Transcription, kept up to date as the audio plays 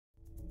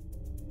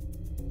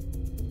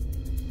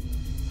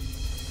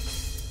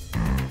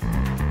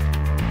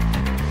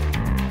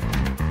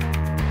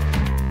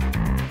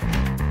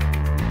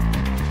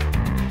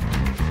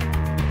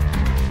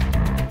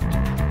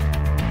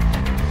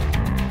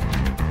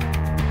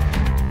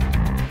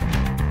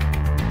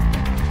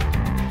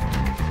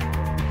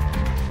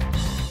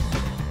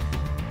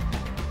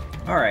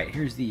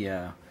here's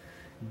the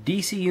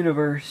DC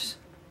Universe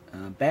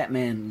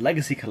Batman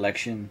Legacy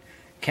Collection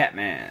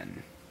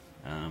Catman.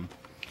 I'm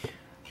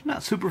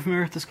not super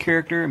familiar with this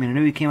character. I mean, I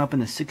knew he came up in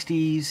the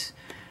 60s.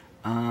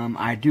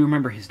 I do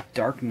remember his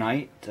Dark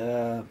Knight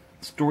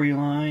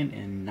storyline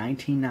in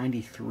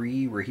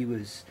 1993 where he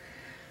was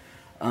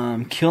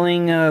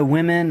killing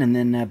women, and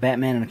then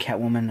Batman and a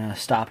Catwoman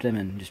stopped him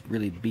and just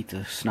really beat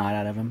the snot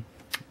out of him.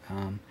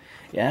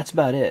 Yeah, that's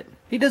about it.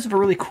 He does have a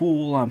really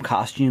cool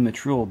costume.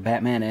 It's real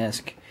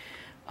Batman-esque.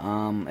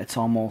 It's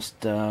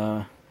almost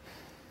like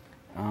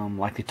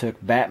they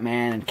took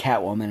Batman and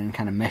Catwoman and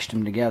kind of meshed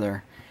them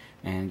together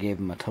and gave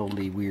him a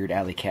totally weird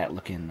alley cat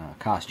looking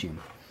costume.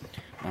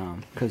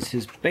 Because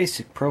his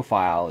basic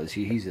profile is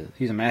he's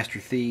a master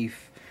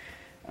thief,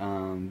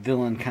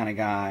 villain kind of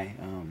guy.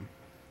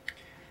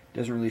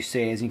 Doesn't really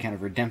say any kind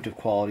of redemptive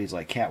qualities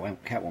like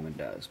Catwoman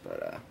does,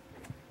 but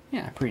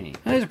yeah, pretty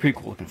neat. That is a pretty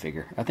cool looking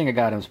figure. I think I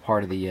got him as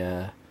part of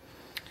the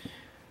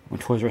when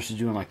Toys R Us was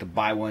doing like the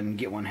buy one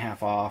get one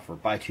half off or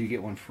buy two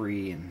get one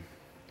free, and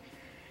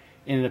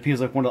ended up he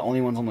was like one of the only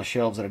ones on the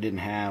shelves that I didn't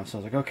have. So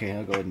I was like, okay,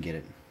 I'll go ahead and get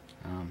it.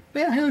 But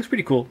yeah, he looks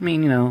pretty cool. I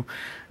mean, you know,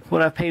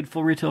 would I have paid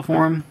full retail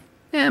for him?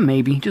 Yeah,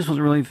 maybe. Just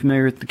wasn't really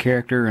familiar with the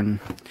character, and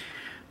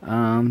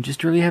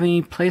just really have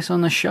any place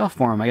on the shelf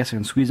for him. I guess I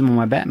can squeeze him on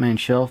my Batman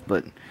shelf,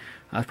 but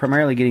I was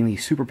primarily getting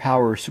these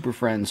Superpower, Super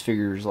Friends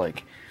figures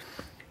like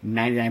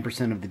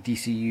 99% of the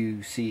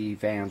DCUC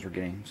fans were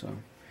getting. So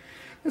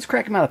let's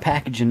crack him out of the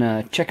package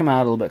and check him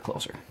out a little bit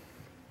closer.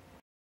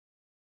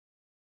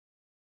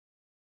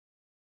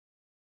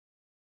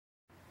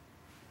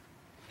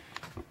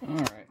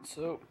 Alright,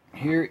 so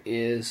here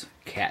is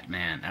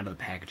Catman out of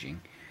the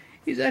packaging.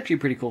 He's actually a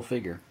pretty cool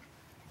figure.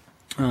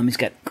 He's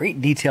got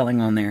great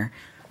detailing on there.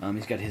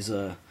 He's got his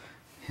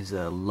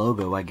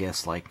logo, I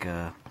guess, like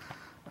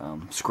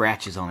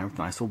scratches on there with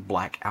a nice little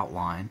black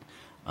outline.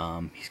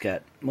 He's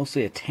got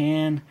mostly a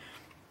tan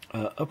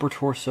upper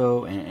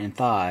torso and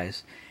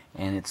thighs,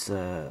 and it's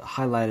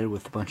highlighted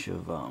with a bunch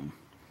of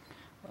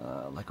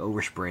like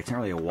overspray. It's not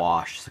really a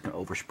wash, it's like an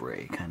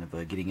overspray, kind of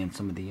getting in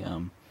some of the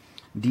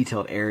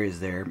detailed areas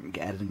there,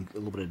 adding a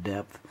little bit of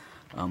depth.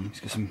 He's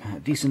got some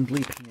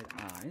decently painted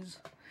eyes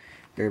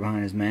there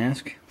behind his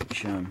mask,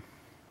 which for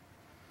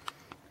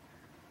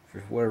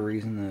whatever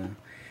reason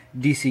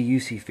the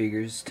DCUC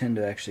figures tend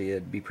to actually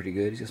be pretty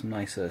good. He's got some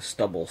nice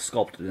stubble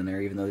sculpted in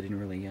there, even though they didn't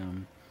really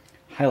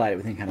highlight it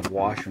with any kind of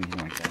wash or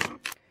anything like that.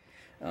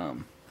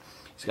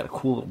 He's got a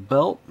cool little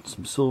belt,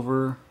 some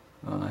silver,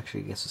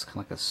 actually I guess it's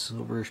kind of like a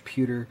silverish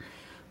pewter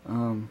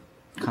kind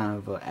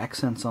of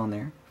accents on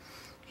there.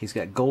 He's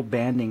got gold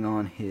banding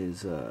on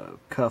his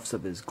cuffs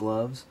of his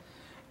gloves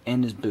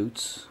and his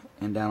boots,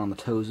 and down on the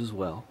toes as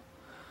well.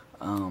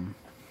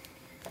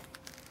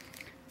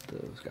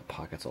 Those got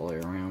pockets all the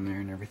way around there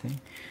and everything.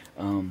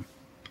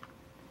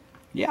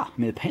 Yeah, I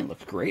mean, the paint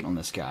looks great on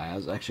this guy. I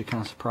was actually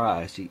kind of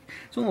surprised.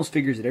 It's one of those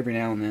figures that every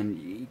now and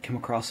then you come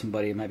across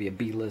somebody, it might be a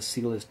B-list,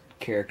 C-list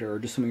character, or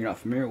just something you're not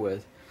familiar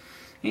with,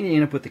 and you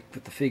end up with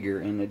the figure,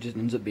 and it just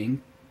ends up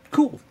being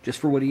cool, just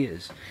for what he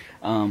is.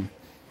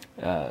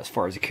 As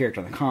far as the character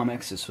in the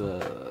comics, this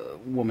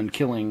woman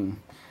killing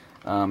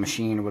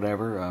machine or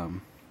whatever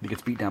that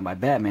gets beat down by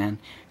Batman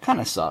kind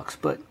of sucks.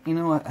 But you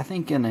know what? I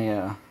think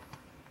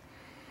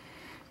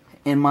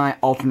in my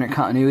alternate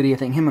continuity, I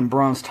think him and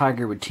Bronze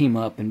Tiger would team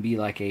up and be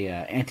like a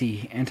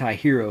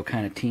anti-hero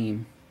kind of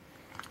team,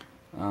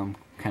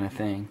 kind of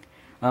thing.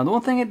 The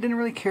one thing I didn't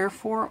really care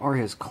for are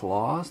his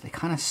claws. They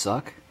kind of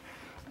suck.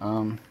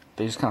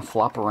 They just kind of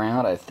flop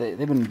around. They've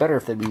been better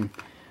if they'd been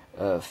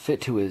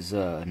fit to his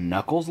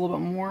knuckles a little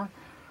bit more,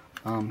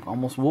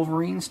 almost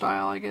Wolverine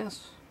style, I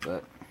guess.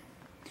 But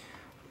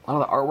a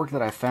lot of the artwork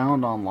that I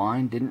found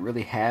online didn't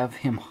really have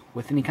him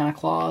with any kind of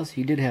claws.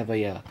 He did have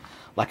a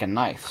like a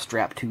knife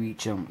strapped to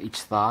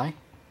each thigh.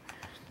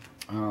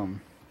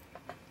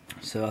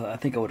 So I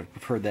think I would have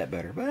preferred that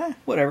better, but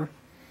whatever.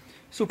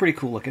 Still pretty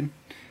cool looking.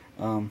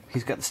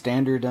 He's got the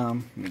standard.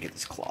 Let me get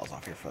these claws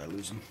off here before I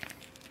lose them.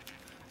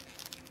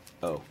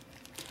 Oh.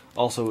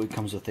 Also, it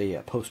comes with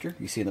a poster.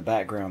 You see in the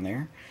background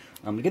there.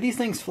 To get these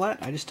things flat,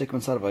 I just stick them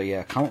inside of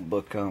a comic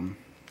book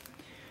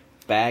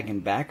bag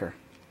and backer,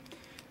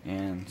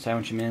 and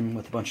sandwich them in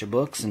with a bunch of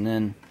books, and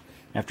then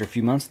after a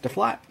few months, they're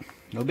flat.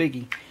 No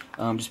biggie.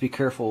 Just be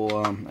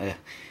careful.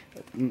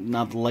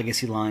 Not the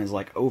legacy line is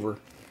like over,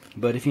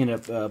 but if you end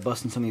up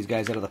busting some of these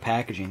guys out of the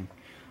packaging,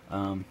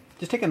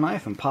 just take a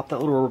knife and pop that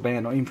little rubber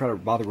band. Don't even try to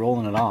bother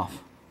rolling it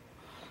off.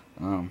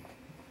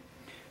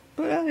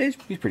 But he's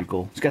pretty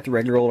cool. He's got the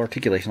regular old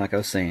articulation, like I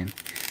was saying.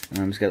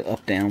 He's got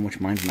up down, which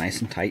mine's nice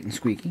and tight and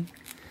squeaky.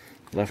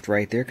 Left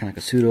right there, kind of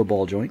like a pseudo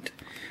ball joint.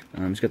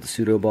 He's got the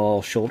pseudo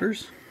ball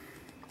shoulders,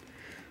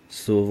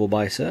 swivel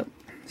bicep,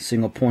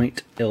 single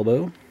point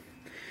elbow,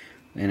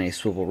 and a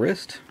swivel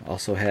wrist.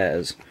 Also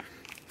has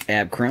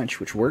ab crunch,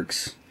 which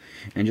works.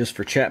 And just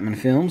for Chapman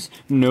Films,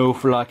 no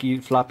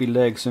floppy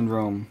leg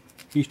syndrome.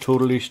 He's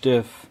totally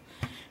stiff.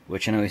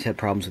 Which I know he's had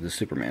problems with the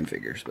Superman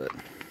figures, but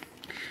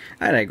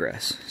I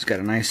digress. He's got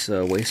a nice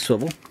waist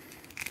swivel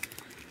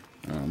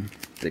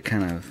that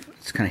kind of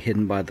It's kind of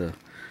hidden by the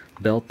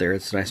belt there.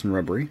 It's nice and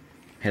rubbery.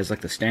 Has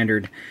like the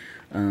standard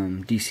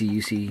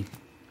DCUC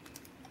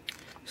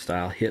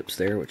style hips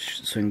there,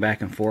 which swing back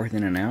and forth,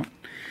 in and out.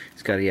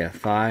 It's got a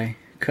thigh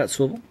cut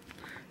swivel,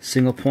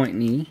 single point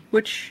knee,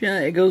 which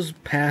it goes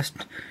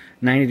past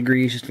 90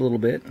 degrees just a little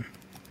bit.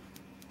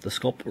 The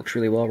sculpt works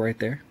really well right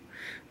there.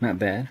 Not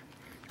bad.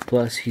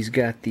 Plus, he's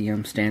got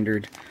the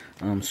standard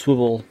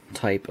swivel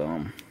type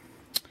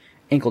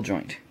ankle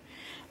joint.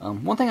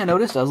 One thing I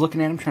noticed, I was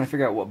looking at him trying to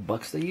figure out what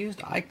bucks they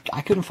used. I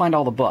couldn't find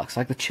all the bucks.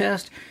 Like the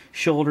chest,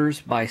 shoulders,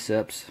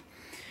 biceps,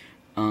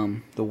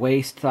 the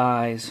waist,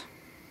 thighs,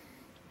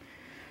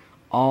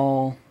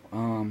 all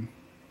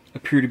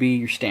appear to be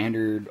your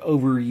standard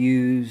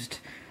overused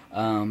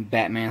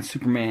Batman,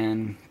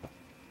 Superman,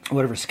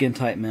 whatever skin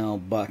type male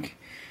buck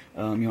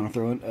you want to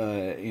throw in.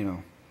 You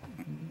know,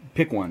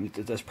 pick one.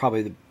 That's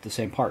probably the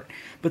same part.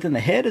 But then the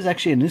head is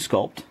actually a new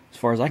sculpt, as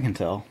far as I can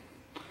tell.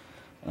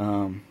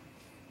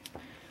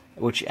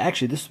 Which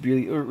actually, this would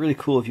be really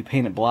cool if you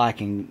paint it black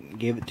and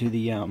gave it to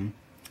the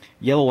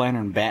Yellow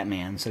Lantern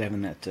Batman, instead of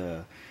having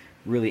that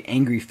really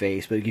angry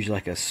face, but it gives you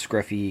like a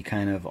scruffy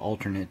kind of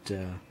alternate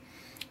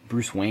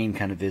Bruce Wayne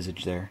kind of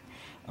visage there.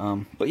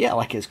 But yeah,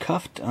 like his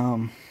cuffed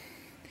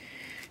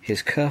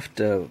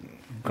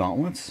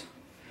gauntlets.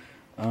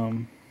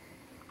 I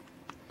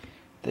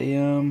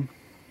didn't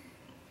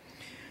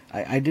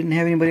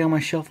have anybody on my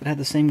shelf that had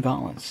the same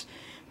gauntlets.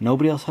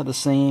 Nobody else had the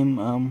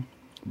same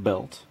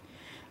belt.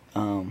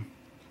 Of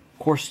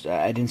course,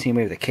 I didn't see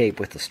anybody with a cape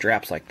with the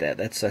straps like that.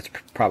 That's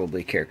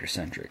probably character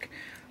centric,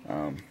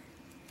 or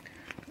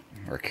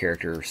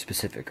character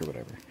specific or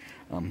whatever.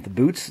 The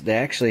boots, they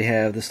actually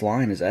have, this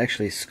line is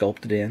actually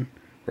sculpted in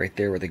right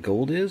there where the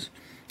gold is.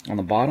 On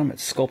the bottom,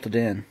 it's sculpted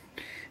in,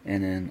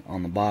 and then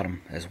on the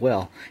bottom as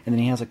well. And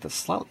then he has like the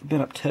slightly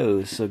bent up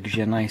toes, so it gives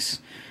you a nice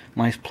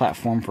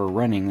platform for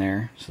running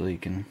there, so you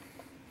can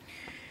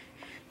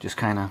just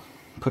kind of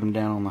put him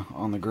down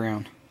on the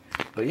ground.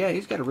 But yeah,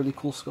 he's got a really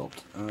cool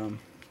sculpt.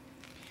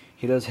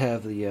 He does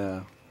have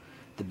the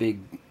big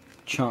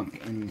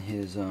chunk in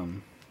his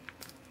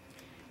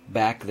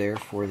back there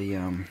for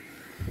the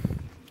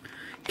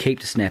cape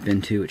to snap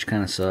into, which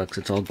kind of sucks.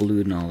 It's all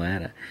glued and all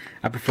that.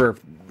 I prefer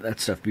that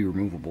stuff to be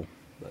removable,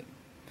 but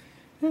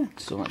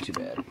it's still not too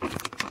bad.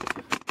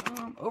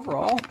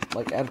 Overall,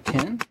 like out of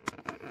 10,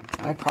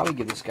 I'd probably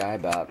give this guy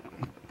about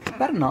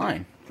a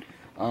 9.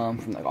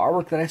 From the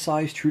artwork that I saw,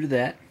 he's true to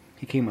that.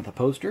 He came with a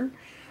poster,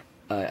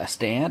 a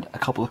stand, a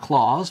couple of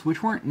claws,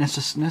 which weren't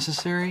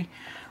necessary,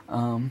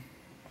 and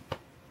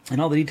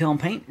all the detail and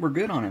paint were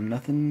good on him.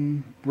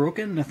 Nothing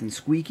broken, nothing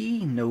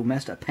squeaky, no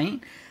messed up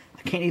paint.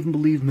 I can't even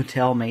believe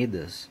Mattel made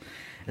this,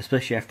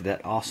 especially after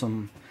that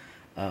awesome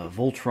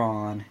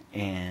Voltron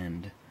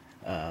and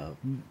the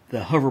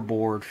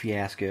hoverboard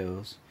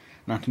fiascos.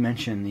 Not to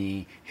mention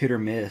the hit or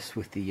miss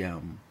with the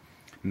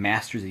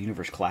Masters of the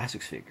Universe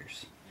Classics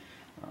figures.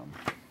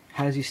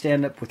 How does he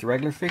stand up with the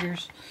regular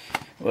figures?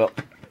 Well,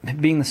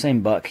 being the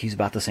same buck, he's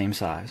about the same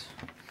size.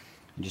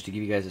 And just to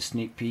give you guys a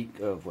sneak peek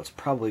of what's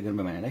probably going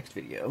to be my next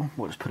video,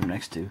 we'll just put him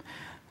next to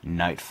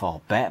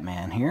Nightfall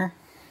Batman here.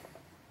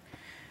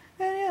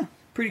 And yeah,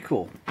 pretty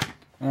cool.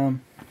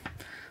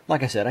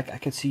 Like I said, I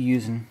could see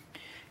using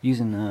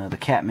the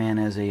Catman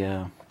as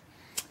yet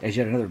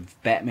another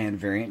Batman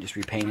variant, just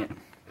repaint it.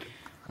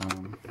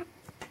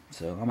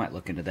 So I might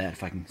look into that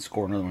if I can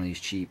score another one of these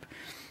cheap.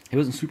 He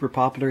wasn't super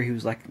popular. He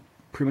was like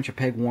pretty much a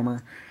peg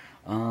warmer.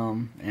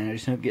 And I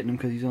just ended up getting him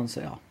because he's on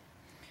sale.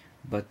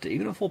 But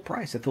even at full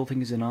price, I still think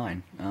he's a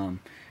 9.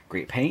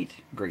 Great paint,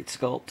 great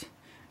sculpt,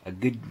 a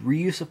good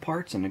reuse of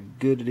parts, and a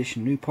good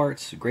addition of new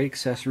parts, great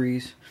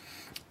accessories,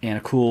 and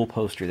a cool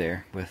poster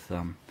there with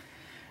him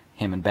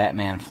and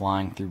Batman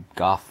flying through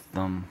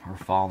Gotham, or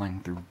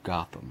falling through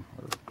Gotham.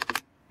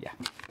 Yeah.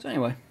 So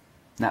anyway,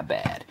 not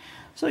bad.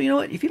 So you know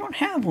what? If you don't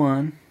have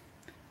one,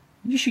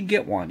 you should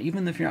get one,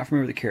 even if you're not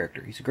familiar with the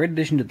character. He's a great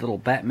addition to the little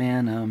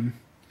Batman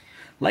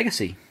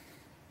legacy.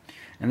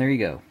 And there you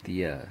go,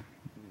 the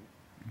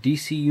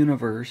DC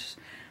Universe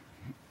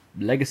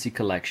Legacy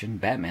Collection,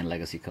 Batman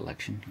Legacy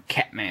Collection,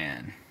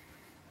 Catman.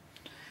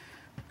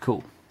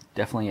 Cool,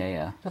 definitely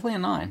a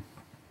 9.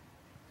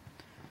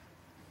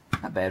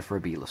 Not bad for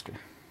a B-lister.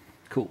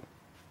 Cool.